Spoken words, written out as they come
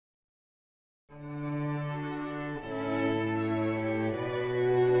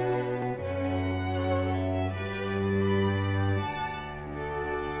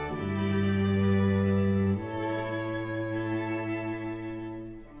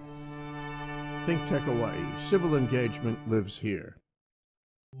ThinkTech Hawaii. Civil engagement lives here.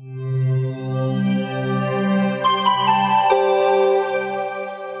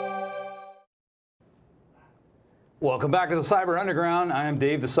 Welcome back to the Cyber Underground. I am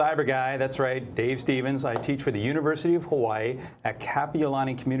Dave the Cyber Guy. That's right, Dave Stevens. I teach for the University of Hawaii at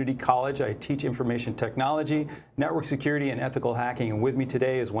Kapiolani Community College. I teach information technology, network security, and ethical hacking. And with me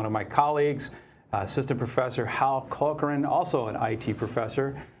today is one of my colleagues, Assistant Professor Hal Corcoran, also an IT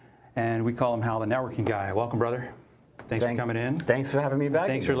professor. And we call him Hal the Networking Guy. Welcome, brother. Thanks for coming in. Thanks for having me back.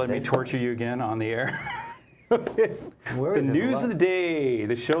 Thanks for letting me torture you again on the air. The news of the day,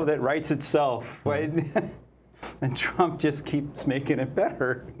 the show that writes itself. Right? And Trump just keeps making it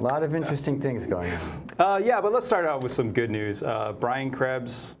better. A lot of interesting things going on. Yeah, but let's start out with some good news. Brian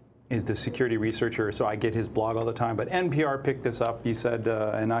Krebs is the security researcher, so I get his blog all the time. But NPR picked this up. You said,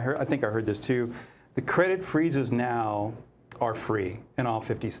 and I think I heard this too. The credit freezes now are free in all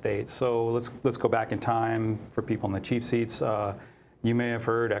 50 states. So let's go back in time for people in the cheap seats. You may have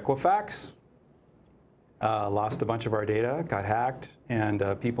heard Equifax lost a bunch of our data, got hacked,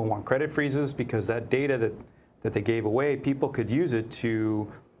 and people want credit freezes because that data that they gave away, people could use it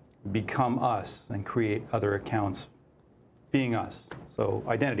to become us and create other accounts being us. So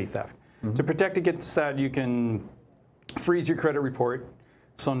identity theft. To protect against that, you can freeze your credit report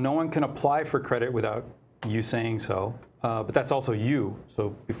so no one can apply for credit without you saying so. But that's also you.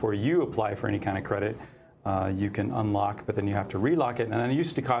 So before you apply for any kind of credit, you can unlock, but then you have to relock it. And then it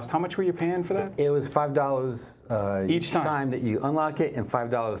used to cost, how much were you paying for that? It was $5 each time that you unlock it and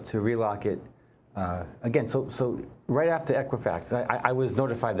 $5 to relock it. Again, so right after Equifax, I was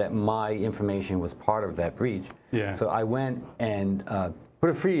notified that my information was part of that breach. Yeah. So I went and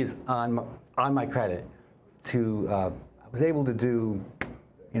put a freeze on my credit. I was able to do,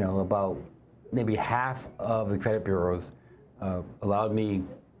 about maybe half of the credit bureaus allowed me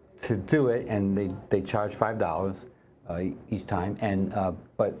to do it, and they charged $5 each time. And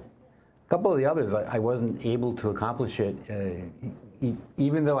but a couple of the others, I wasn't able to accomplish it.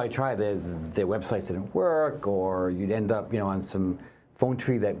 Even though I tried, their websites didn't work, or you'd end up, on some phone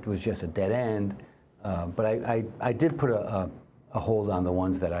tree that was just a dead end. But I did put a hold on the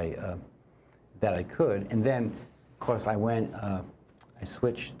ones that I could, and then, of course, I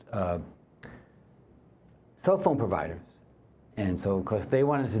switched cell phone providers, and so of course they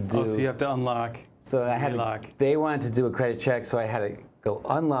wanted to do. Oh, so you have to unlock. So I had to, they wanted to do a credit check, so I had to go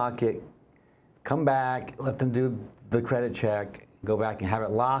unlock it, come back, let them do the credit check, go back and have it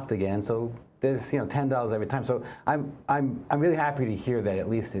locked again. So there's $10 every time. So I'm really happy to hear that at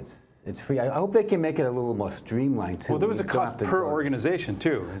least it's free. I hope they can make it a little more streamlined too. Well, there was a cost per organization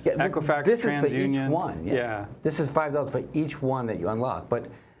too. Yeah, Equifax, this TransUnion. is for each one. Yeah. This is $5 for each one that you unlock. But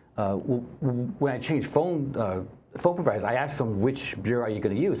when I changed phone providers, I asked them which bureau are you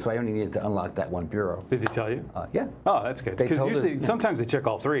going to use. So I only needed to unlock that one bureau. Did they tell you? Yeah. Oh, that's good. Because usually, sometimes they check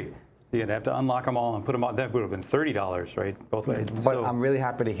all three. You'd have to unlock them all and put them on. That would have been $30, right? Both ways. But so I'm really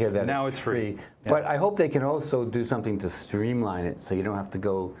happy to hear that now it's free. Yeah. But I hope they can also do something to streamline it, so you don't have to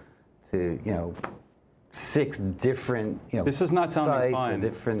go to 6 different this is not sounding sites fun. Or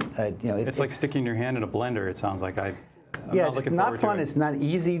different it's like sticking your hand in a blender. It sounds like yeah, it's not fun. It's not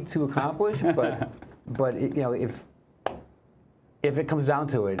easy to accomplish, but if it comes down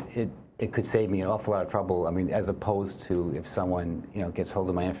to it, it could save me an awful lot of trouble. I mean, as opposed to if someone gets hold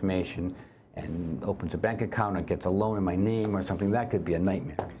of my information and opens a bank account or gets a loan in my name or something, that could be a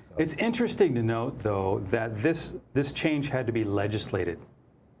nightmare. So. It's interesting to note, though, that this change had to be legislated.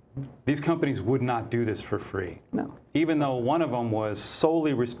 These companies would not do this for free. No. Even though one of them was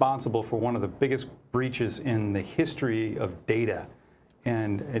solely responsible for one of the biggest breaches in the history of data.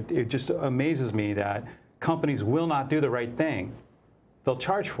 And it just amazes me that companies will not do the right thing. They'll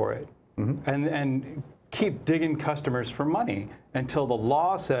charge for it. And keep digging customers for money until the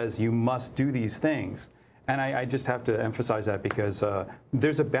law says you must do these things. And I just have to emphasize that because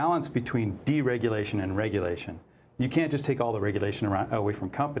there's a balance between deregulation and regulation. You can't just take all the regulation away from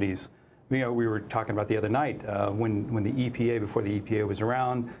companies. We were talking about the other night when the EPA, before the EPA was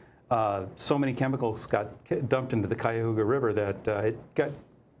around, so many chemicals got dumped into the Cuyahoga River that it got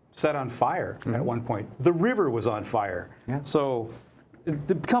set on fire at one point. The river was on fire. Yeah. So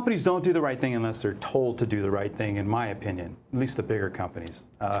the companies don't do the right thing unless they're told to do the right thing, in my opinion, at least the bigger companies.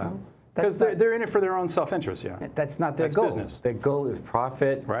 Because they're in it for their own self-interest, yeah. That's not their goal. Business. Their goal is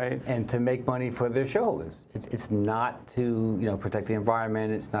profit, right, and to make money for their shareholders. It's not to protect the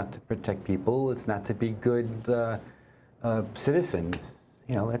environment. It's not to protect people. It's not to be good citizens.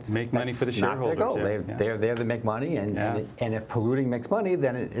 Make money for the shareholders. Not their goal. Yeah. They're there to make money, and if polluting makes money,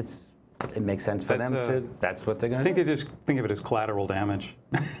 then it's it makes sense for them to. That's what they're going to do. I think they just think of it as collateral damage.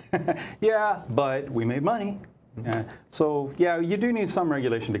 Yeah, but we made money. So yeah, you do need some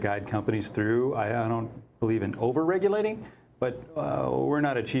regulation to guide companies through. I don't believe in over-regulating, but we're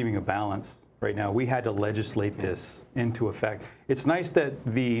not achieving a balance right now. We had to legislate this into effect. It's nice that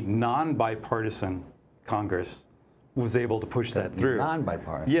the non-bipartisan Congress was able to push that through.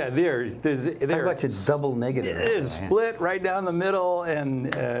 Non-bipartisan. Yeah, they're Talk about your double negative. It is split right down the middle,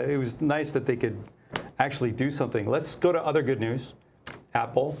 and it was nice that they could actually do something. Let's go to other good news.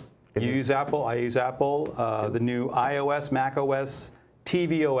 Apple. You use Apple. I use Apple. The new iOS, macOS,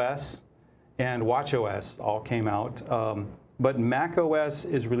 tvOS, and watchOS all came out. But macOS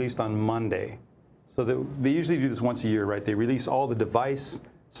is released on Monday. So they usually do this once a year, right? They release all the device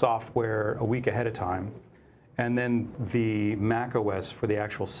software a week ahead of time. And then the macOS for the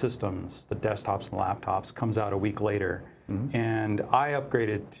actual systems, the desktops and laptops, comes out a week later. And I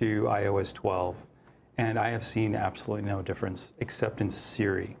upgraded to iOS 12. And I have seen absolutely no difference except in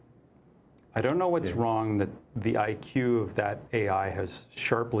Siri. I don't know what's wrong that the IQ of that AI has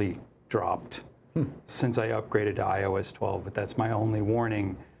sharply dropped since I upgraded to iOS 12, but that's my only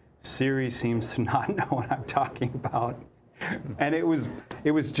warning. Siri seems to not know what I'm talking about. And it was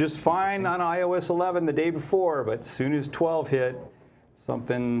just fine on iOS 11 the day before, but as soon as 12 hit,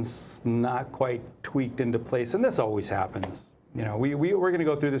 something's not quite tweaked into place. And this always happens. You know, we're going to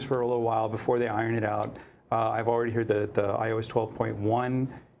go through this for a little while before they iron it out. I've already heard that the iOS 12.1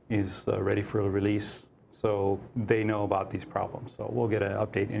 is ready for a release, so they know about these problems. So we'll get an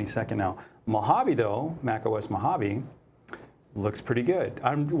update any second now. Mojave, though, macOS Mojave, looks pretty good.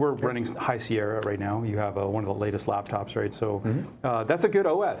 We're running High Sierra right now. You have one of the latest laptops, right? So that's a good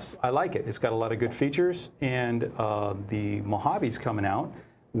OS. I like it. It's got a lot of good features, and the Mojave's coming out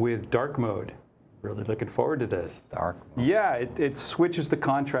with dark mode. Really looking forward to this. Dark mode. Yeah, it switches the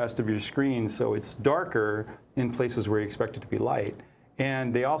contrast of your screen, so it's darker in places where you expect it to be light.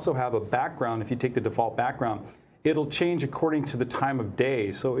 And they also have a background. If you take the default background, it'll change according to the time of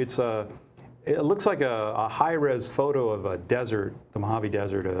day. So it looks like a high-res photo of a desert, the Mojave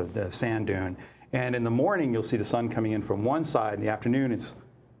Desert, a sand dune. And in the morning, you'll see the sun coming in from one side. In the afternoon, it's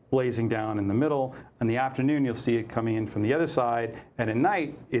blazing down in the middle. In the afternoon, you'll see it coming in from the other side. And at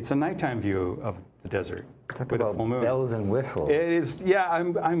night, it's a nighttime view of the desert. Talk about bells and whistles. It is, yeah,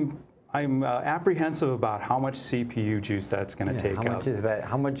 I'm apprehensive about how much CPU juice that's going to take up. How much is that?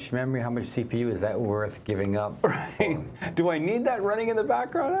 How much memory, how much CPU is that worth giving up? Right. Do I need that running in the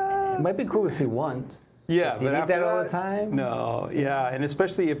background? It might be cool to see once. Yeah, but do you need that all the time? No, yeah, and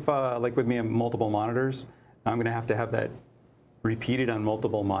especially if, like with me, on multiple monitors, I'm going to have that repeated on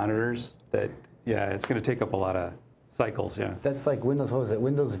multiple monitors. That, yeah, it's going to take up a lot of cycles, yeah. That's like Windows, what was it?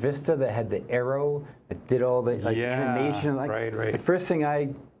 Windows Vista that had the arrow that did all the animation. Right. The first thing I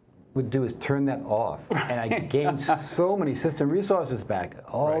would do is turn that off, and I gained so many system resources back.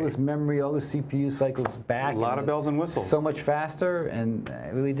 All this memory, all the CPU cycles back. A lot of bells and whistles. So much faster, and I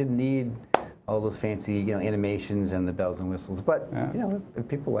really didn't need all those fancy, animations and the bells and whistles. But if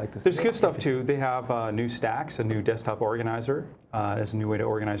people like to see There's good stuff too. They have new stacks, a new desktop organizer. There's a new way to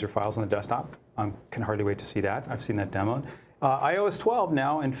organize your files on the desktop. I can hardly wait to see that. I've seen that demoed. iOS 12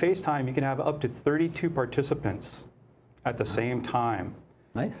 now, and FaceTime, you can have up to 32 participants at the same time.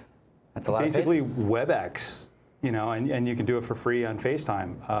 Nice. That's a lot Basically of faces. WebEx, and you can do it for free on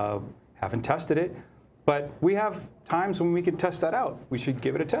FaceTime. Haven't tested it, but we have times when we can test that out. We should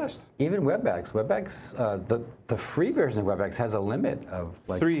give it a test. Even WebEx. The free version of WebEx has a limit of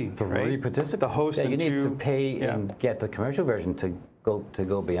like three right? participants. The host you and need two, to pay and get the commercial version to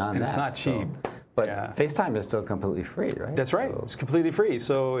go beyond and that. It's not cheap. But FaceTime is still completely free, right? That's right. It's completely free.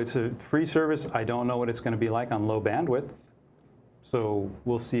 So it's a free service. I don't know what it's going to be like on low bandwidth. So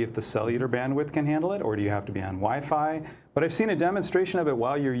we'll see if the cellular bandwidth can handle it, or do you have to be on Wi-Fi? But I've seen a demonstration of it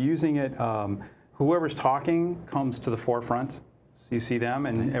while you're using it. Whoever's talking comes to the forefront. So you see them,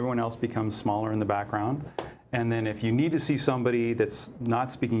 and everyone else becomes smaller in the background. And then if you need to see somebody that's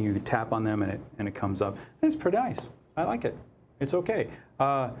not speaking, you tap on them, and it comes up. And it's pretty nice. I like it. It's okay.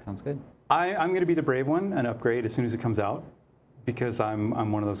 Sounds good. I'm going to be the brave one and upgrade as soon as it comes out, because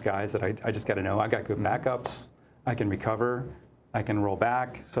I'm one of those guys that I just got to know. I got good backups. I can recover. I can roll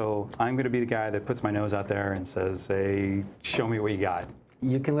back. So I'm going to be the guy that puts my nose out there and says, hey, show me what you got.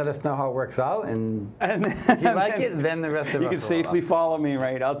 You can let us know how it works out, and if you like it, then the rest of us you can safely follow me,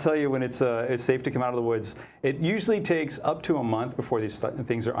 right? I'll tell you when it's safe to come out of the woods. It usually takes up to a month before these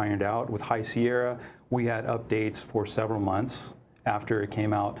things are ironed out. With High Sierra, we had updates for several months after it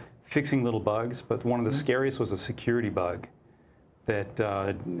came out, fixing little bugs. But one of the scariest was a security bug that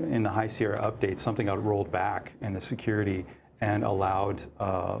in the High Sierra update, something got rolled back in the security. and allowed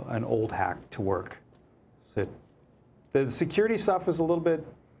an old hack to work. So the security stuff is a little bit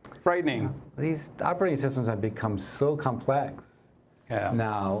frightening. These operating systems have become so complex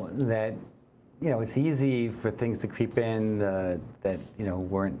now that it's easy for things to creep in that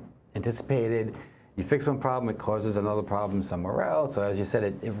weren't anticipated. You fix one problem, it causes another problem somewhere else. So as you said,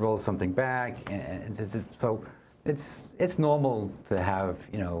 it rolls something back, and so it's normal to have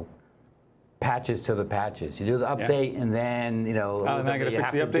patches to the patches. You do the update, and then you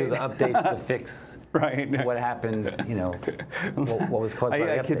have to do the updates to fix what happens. What was caused by the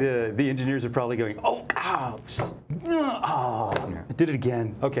update. The engineers are probably going, oh, I did it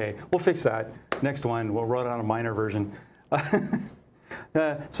again. Okay, we'll fix that. Next one, we'll roll out a minor version.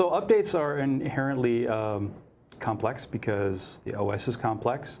 So updates are inherently complex because the OS is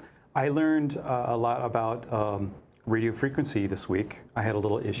complex. I learned a lot about radio frequency this week. I had a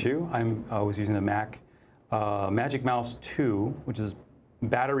little issue. I was using the Mac Magic Mouse 2, which is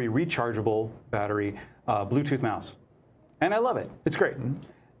battery rechargeable battery Bluetooth mouse, and I love it. It's great.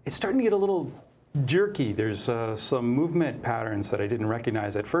 It's starting to get a little jerky. There's some movement patterns that I didn't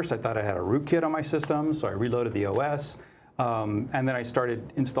recognize. At first, I thought I had a rootkit on my system, so I reloaded the OS. And then I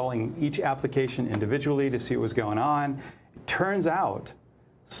started installing each application individually to see what was going on. It turns out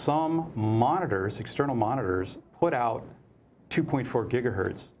some monitors, external monitors, put out 2.4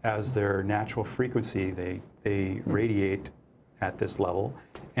 gigahertz as their natural frequency. They radiate at this level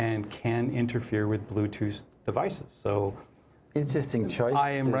and can interfere with Bluetooth devices. So interesting choice. I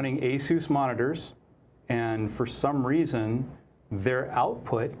am running ASUS monitors, and for some reason, their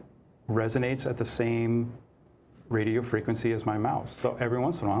output resonates at the same radio frequency as my mouse. So every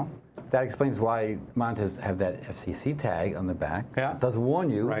once in a while. That explains why monitors have that FCC tag on the back. Yeah. It does warn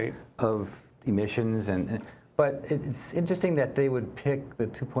you of emissions, but it's interesting that they would pick the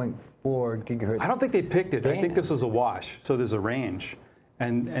 2.4 gigahertz. I don't think they picked it. band. I think this is a wash. So there's a range.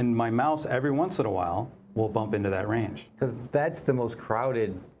 And my mouse, every once in a while, will bump into that range. Because that's the most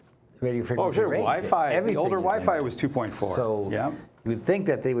crowded radio frequency range. Wi-Fi. The older Wi-Fi was 2.4. So you would think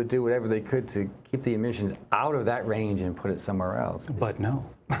that they would do whatever they could to keep the emissions out of that range and put it somewhere else. But no.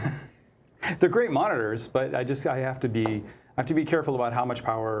 They're great monitors, but I have to be careful about how much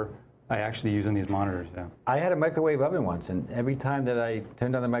power I actually use in these monitors. Yeah. I had a microwave oven once, and every time that I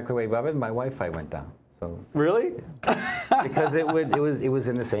turned on the microwave oven, my Wi-Fi went down. So really? Because it was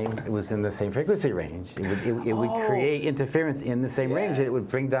in the same frequency range. It would create interference in the same range, and it would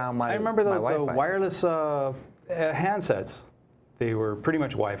bring down my. I remember the Wi-Fi. wireless handsets. They were pretty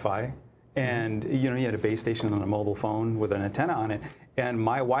much Wi-Fi, and you had a base station on a mobile phone with an antenna on it, and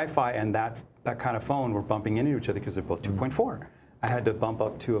my Wi-Fi and that kind of phone were bumping into each other because they're both 2.4. I had to bump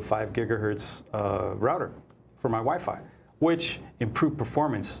up to a 5 gigahertz router for my Wi-Fi, which improved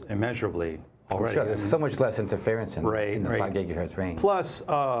performance immeasurably already. Sure, there's so much less interference in the 5 gigahertz range. Plus, it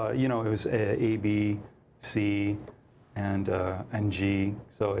was A, B, C, and G,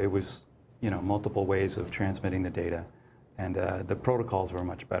 so it was multiple ways of transmitting the data. And the protocols were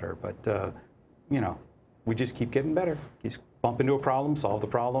much better, but we just keep getting better. You bump into a problem, solve the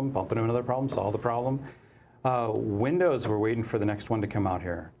problem, bump into another problem, solve the problem. Windows, we're waiting for the next one to come out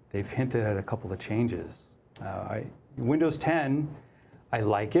here. They've hinted at a couple of changes. Windows 10, I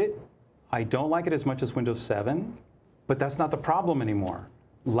like it. I don't like it as much as Windows 7, but that's not the problem anymore.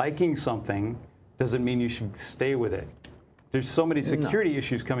 Liking something doesn't mean you should stay with it. There's so many security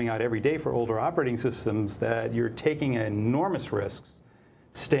issues coming out every day for older operating systems that you're taking enormous risks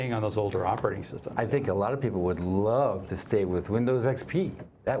staying on those older operating systems. I think a lot of people would love to stay with Windows XP.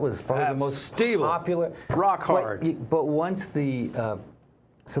 That was probably the most stable, popular. Rock hard. But once the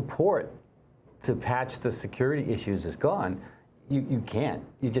support to patch the security issues is gone, you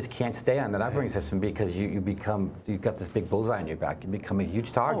just can't stay on that operating system because you've got this big bullseye on your back. You become a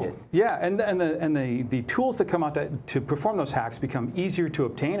huge target. Oh, yeah, and the tools that come out to perform those hacks become easier to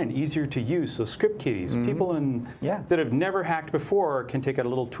obtain and easier to use. So script kiddies, people that have never hacked before can take a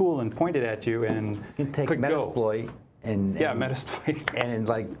little tool and point it at you and you can take Metasploit Metasploit. And in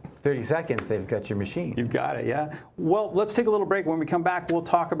like 30 seconds, they've got your machine. You've got it, yeah. Well, let's take a little break. When we come back, we'll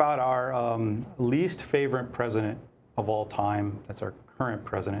talk about our least favorite president of all time. That's our current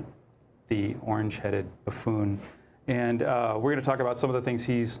president, the orange-headed buffoon. And we're going to talk about some of the things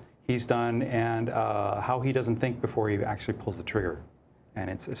he's done and how he doesn't think before he actually pulls the trigger. And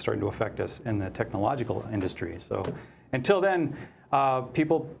it's starting to affect us in the technological industry. So until then,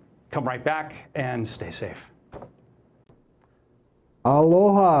 people come right back and stay safe.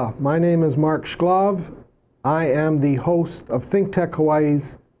 Aloha, my name is Mark Shklov. I am the host of ThinkTech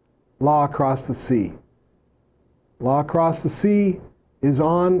Hawaii's Law Across the Sea. Law Across the Sea is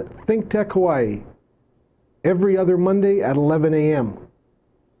on ThinkTech Hawaii every other Monday at 11 a.m.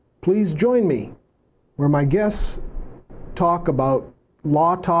 Please join me, where my guests talk about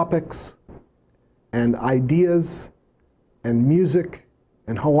law topics and ideas and music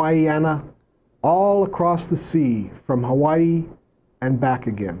and Hawaiiana all across the sea from Hawaii and back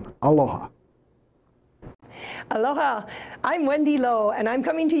again. Aloha. Aloha, I'm Wendy Lowe, and I'm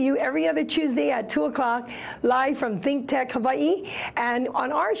coming to you every other Tuesday at 2 o'clock, live from ThinkTech Hawaii. And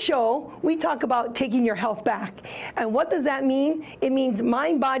on our show, we talk about taking your health back. And what does that mean? It means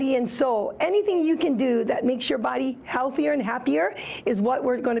mind, body, and soul. Anything you can do that makes your body healthier and happier is what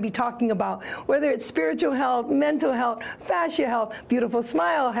we're going to be talking about. Whether it's spiritual health, mental health, fascia health, beautiful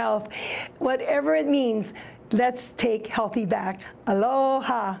smile health, whatever it means, let's take healthy back.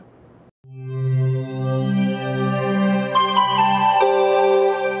 Aloha.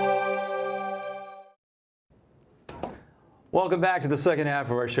 Welcome back to the second half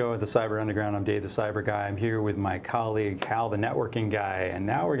of our show at the Cyber Underground. I'm Dave, the Cyber Guy. I'm here with my colleague, Hal, the networking guy, and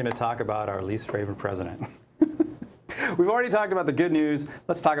now we're going to talk about our least favorite president. We've already talked about the good news.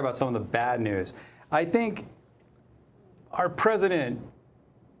 Let's talk about some of the bad news. I think our president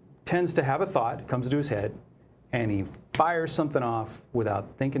tends to have a thought, it comes to his head, and he fires something off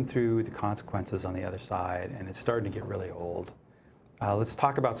without thinking through the consequences on the other side, and it's starting to get really old. Let's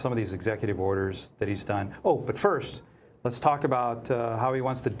talk about some of these executive orders that he's done. Oh, but first, let's talk about how he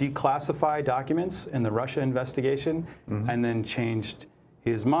wants to declassify documents in the Russia investigation and then changed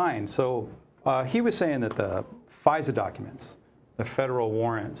his mind. So he was saying that the FISA documents, the federal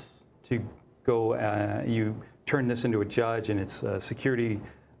warrants to go, you turn this into a judge and it's security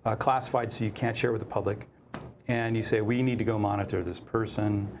classified so you can't share it with the public. And you say, we need to go monitor this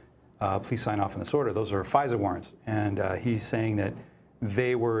person. Please sign off on this order. Those are FISA warrants. And he's saying that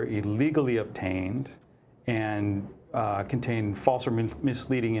they were illegally obtained and contain false or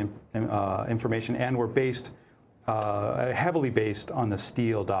misleading information and were based, heavily based on the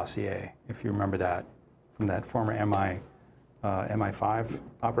Steele dossier, if you remember that, from that former MI5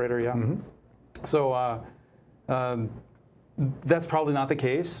 operator, yeah? So that's probably not the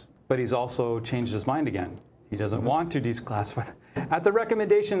case, but he's also changed his mind again. He doesn't want to declassify. At the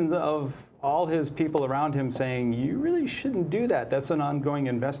recommendation of all his people around him saying, you really shouldn't do that. That's an ongoing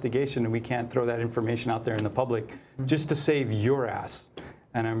investigation, and we can't throw that information out there in the public just to save your ass.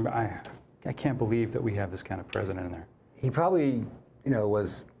 And I can't believe that we have this kind of president in there. He probably,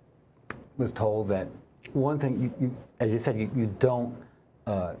 was told that one thing, you as you said, you don't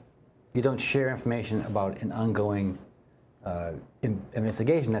share information about an ongoing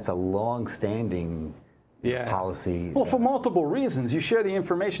investigation. That's a long-standing policy. Well, for multiple reasons. You share the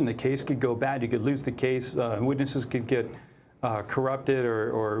information, the case could go bad, you could lose the case, witnesses could get corrupted,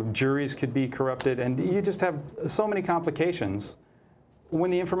 or juries could be corrupted, and you just have so many complications.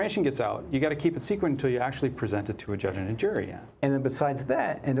 When the information gets out, you got to keep it secret until you actually present it to a judge and a jury. Yeah. And then besides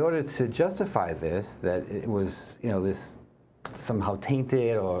that, in order to justify this, that it was, this somehow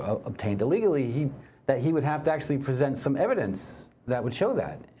tainted or obtained illegally, that he would have to actually present some evidence that would show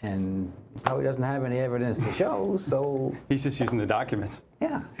that, and he probably doesn't have any evidence to show, so... He's just using the documents.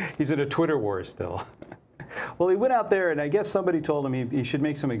 Yeah. He's in a Twitter war still. Well, he went out there, and I guess somebody told him he should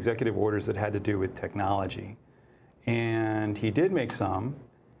make some executive orders that had to do with technology. And he did make some,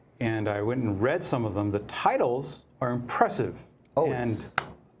 and I went and read some of them. The titles are impressive. Always.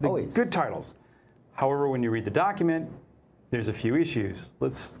 And good titles. However, when you read the document, there's a few issues.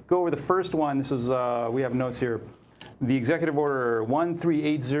 Let's go over the first one. This is, we have notes here. The Executive Order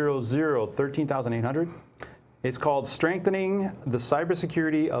 13800, 13,800. It's called Strengthening the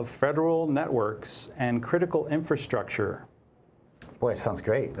Cybersecurity of Federal Networks and Critical Infrastructure. Boy, it sounds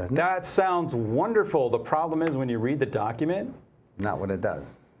great, doesn't it? That sounds wonderful. The problem is when you read the document. Not what it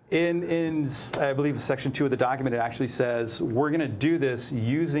does. In I believe, Section 2 of the document, it actually says we're going to do this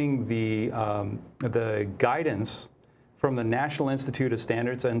using the guidance from the National Institute of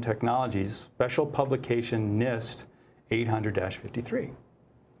Standards and Technologies, special publication NIST 800-53.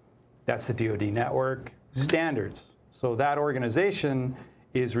 That's the DoD network standards. So that organization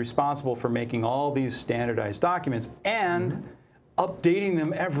is responsible for making all these standardized documents and updating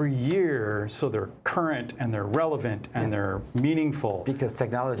them every year so they're current and they're relevant and they're meaningful. Because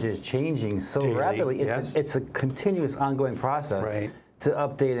technology is changing so rapidly. It's a continuous ongoing process to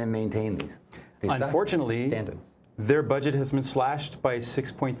update and maintain these Unfortunately, standards. Their budget has been slashed by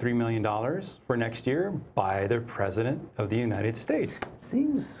 $6.3 million for next year by the President of the United States.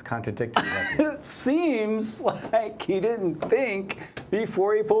 Seems contradictory, doesn't it? It seems like he didn't think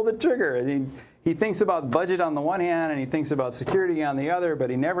before he pulled the trigger. I mean, he thinks about budget on the one hand and he thinks about security on the other, but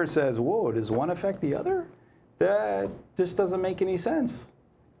he never says, whoa, does one affect the other? That just doesn't make any sense.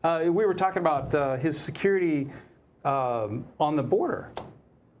 We were talking about his security on the border.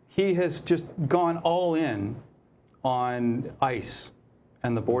 He has just gone all in on ICE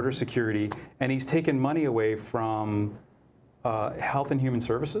and the border security, and he's taken money away from Health and Human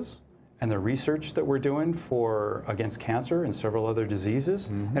Services and the research that we're doing against cancer and several other diseases.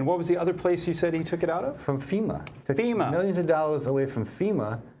 And what was the other place you said he took it out of? From FEMA. FEMA. Millions of dollars away from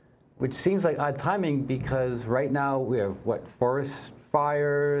FEMA, which seems like odd timing because right now we have, what, forest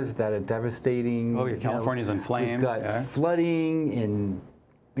fires that are devastating. Oh, yeah, California's in flames. We've got flooding in,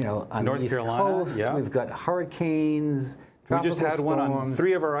 on North the East Carolina, Coast. yeah. We've got hurricanes. We just had tropical one on storms.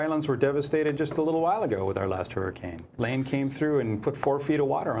 3 of our islands were devastated just a little while ago with our last hurricane. Lane came through and put 4 feet of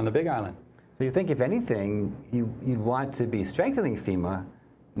water on the Big Island. So you think, if anything, you'd want to be strengthening FEMA,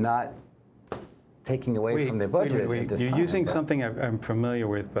 not taking away from their budget at this You're time. using something I'm familiar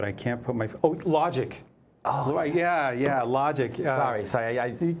with, but I can't put my... Oh, logic. Oh, right, yeah, logic. Sorry.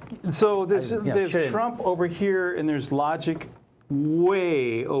 So there's shouldn't. Trump over here, and there's logic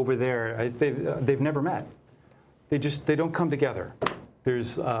way over there. They've never met. They don't come together.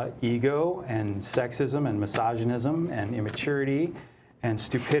 There's ego and sexism and misogynism and immaturity and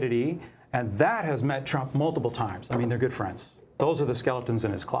stupidity, and that has met Trump multiple times. I mean, they're good friends. Those are the skeletons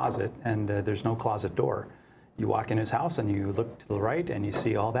in his closet, and there's no closet door. You walk in his house and you look to the right and you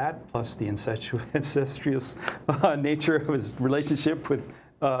see all that, plus the incestuous nature of his relationship with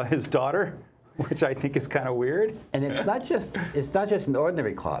his daughter, which I think is kind of weird. And it's not just an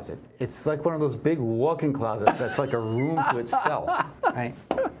ordinary closet. It's like one of those big walk-in closets that's like a room to itself, right?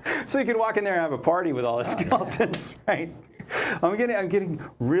 So you can walk in there and have a party with all the skeletons, right? I'm getting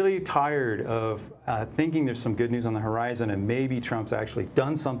really tired of thinking there's some good news on the horizon and maybe Trump's actually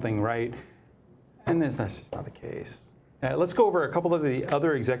done something right, and that's just not the case. Let's go over a couple of the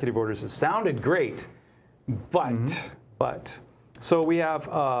other executive orders that sounded great, but. So we have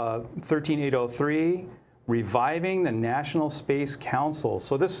 13803, reviving the National Space Council.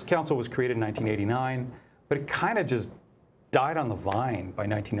 So this council was created in 1989, but it kind of just died on the vine by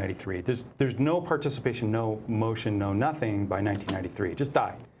 1993. There's no participation, no motion, no nothing by 1993. It just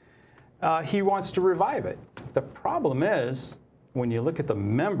died. He wants to revive it. The problem is, when you look at the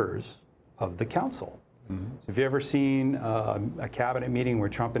members of the council, so have you ever seen a cabinet meeting where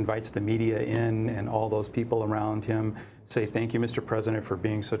Trump invites the media in and all those people around him say, thank you, Mr. President, for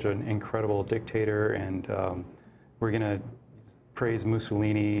being such an incredible dictator, and we're going to praise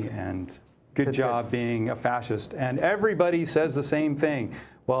Mussolini, and good job being a fascist. And everybody says the same thing.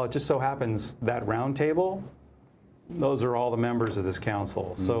 Well, it just so happens that round table, those are all the members of this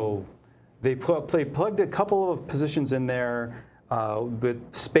council. So they plugged a couple of positions in there. The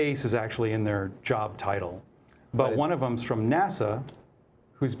space is actually in their job title. But one of them's from NASA,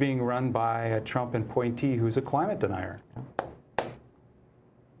 who's being run by a Trump appointee who's a climate denier.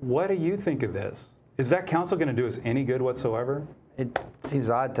 What do you think of this? Is that council going to do us any good whatsoever? It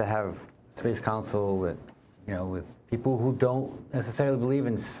seems odd to have Space Council with, with people who don't necessarily believe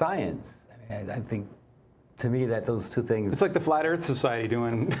in science. I mean, I think, to me, that those two things... It's like the Flat Earth Society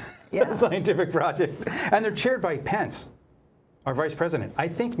doing a scientific project. And they're chaired by Pence, our vice president. I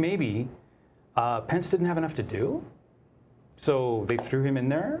think maybe Pence didn't have enough to do, so they threw him in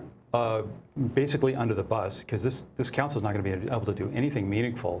there, basically under the bus, because this council is not going to be able to do anything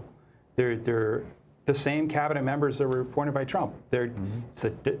meaningful. They're the same cabinet members that were appointed by Trump. It's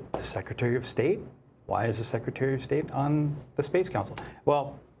the Secretary of State. Why is the Secretary of State on the Space Council?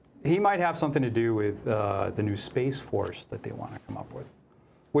 Well, he might have something to do with the new Space Force that they want to come up with,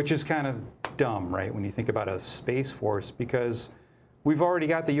 which is kind of dumb, right, when you think about a Space Force, because we've already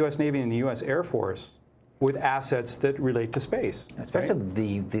got the U.S. Navy and the U.S. Air Force with assets that relate to space.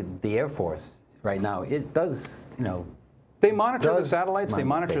 Especially the Air Force right now. It does, They monitor the satellites. They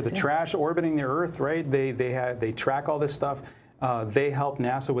monitor monitor space, the trash orbiting the Earth, right? They track all this stuff. They help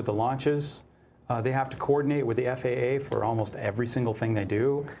NASA with the launches. They have to coordinate with the FAA for almost every single thing they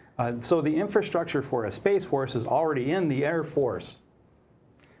do. So the infrastructure for a Space Force is already in the Air Force.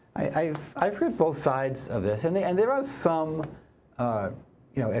 I've heard both sides of this, and there are some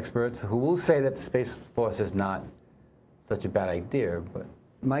experts who will say that the Space Force is not such a bad idea. But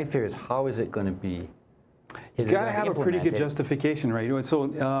my fear is, how is it going to be? You've got to have a pretty good justification, right?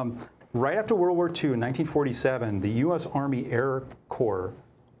 So right after World War II, in 1947, the U.S. Army Air Corps,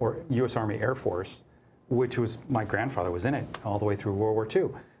 or U.S. Army Air Force, which was, my grandfather was in it all the way through World War II.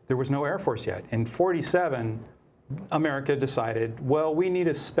 There was no Air Force yet. In 47, America decided, well, we need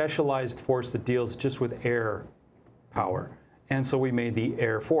a specialized force that deals just with air power. And so we made the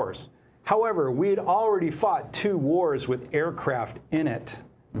Air Force. However, we had already fought 2 wars with aircraft in it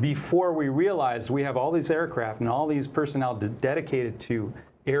before we realized we have all these aircraft and all these personnel dedicated to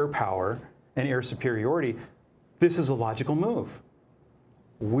air power and air superiority, this is a logical move.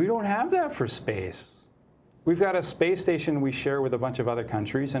 We don't have that for space. We've got a space station we share with a bunch of other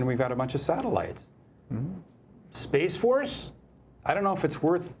countries, and we've got a bunch of satellites. Space Force? I don't know if it's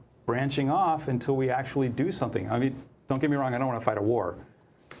worth branching off until we actually do something. I mean, don't get me wrong, I don't want to fight a war.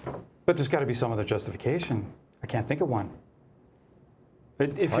 But there's got to be some other justification. I can't think of one.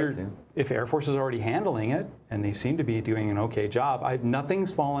 But if Air Force is already handling it, and they seem to be doing an okay job,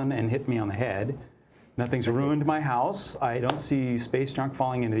 nothing's fallen and hit me on the head. Nothing's ruined my house. I don't see space junk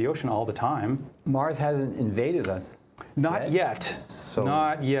falling into the ocean all the time. Mars hasn't invaded us. Not yet. So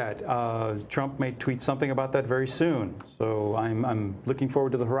Not yet. Trump may tweet something about that very soon. So I'm looking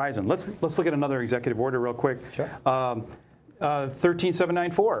forward to the horizon. Let's look at another executive order real quick. Sure.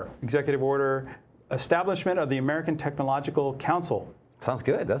 13794, executive order, establishment of the American Technological Council. Sounds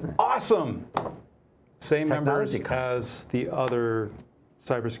good, doesn't it? Awesome. Same members Technology council. as the other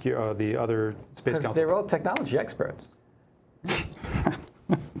cybersecurity, the other space council. They're all technology experts.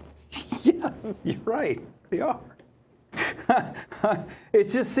 Yes, you're right. They are. It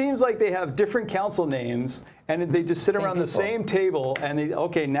just seems like they have different council names, and they just sit around the same table, and they,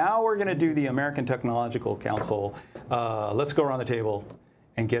 okay, now we're going to do the American Technological Council. Let's go around the table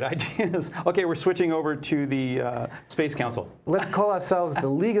and get ideas. Okay, we're switching over to the Space Council. Let's call ourselves the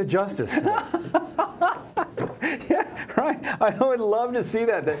League of Justice today. Yeah, right. I would love to see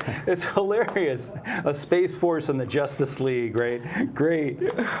that. It's hilarious. A Space Force and the Justice League, right? Great.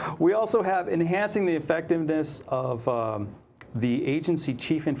 We also have enhancing the effectiveness of the agency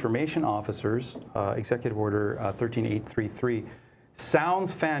chief information officers, Executive Order 13833.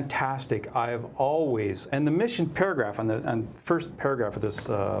 Sounds fantastic. I've always, and the mission paragraph on the first paragraph of this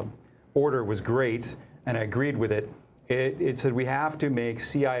order was great, and I agreed with it. It said we have to make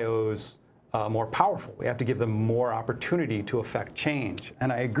CIOs more powerful. We have to give them more opportunity to affect change.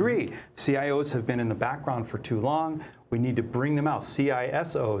 And I agree. CIOs have been in the background for too long. We need to bring them out.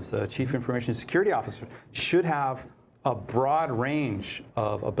 CISOs, the Chief Information Security Officers, should have a broad range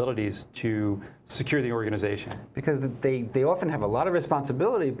of abilities to secure the organization. Because they often have a lot of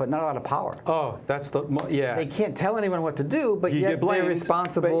responsibility, but not a lot of power. Oh, that's the, yeah. They can't tell anyone what to do, but You yet get blamed, they're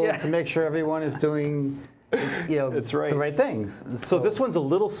responsible but yeah. to make sure everyone is doing That's right. the right things. So this one's a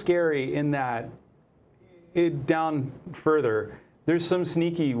little scary in that, down further, there's some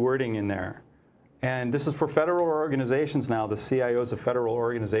sneaky wording in there. And this is for federal organizations now. The CIOs of federal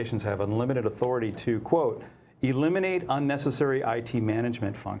organizations have unlimited authority to, quote, eliminate unnecessary IT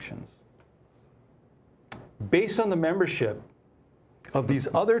management functions. Based on the membership of these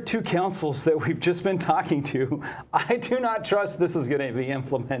other two councils that we've just been talking to, I do not trust this is going to be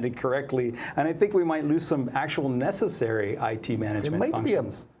implemented correctly, and I think we might lose some actual necessary IT management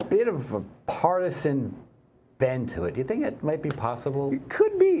functions. There might be a bit of a partisan bend to it. Do you think it might be possible? It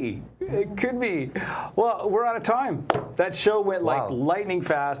could be. It could be. Well, we're out of time. That show went like lightning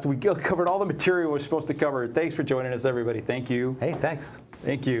fast. We covered all the material we're supposed to cover. Thanks for joining us, everybody. Thank you. Hey, thanks.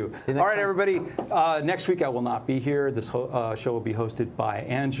 Thank you. See you next all right, time. everybody. Next week I will not be here. This show will be hosted by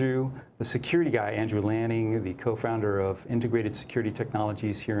Andrew, the security guy, Andrew Lanning, the co-founder of Integrated Security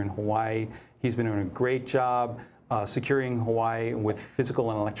Technologies here in Hawaii. He's been doing a great job securing Hawaii with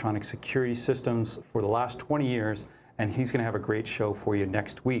physical and electronic security systems for the last 20 years, and he's going to have a great show for you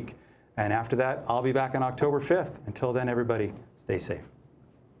next week. And after that, I'll be back on October 5th. Until then, everybody, stay safe.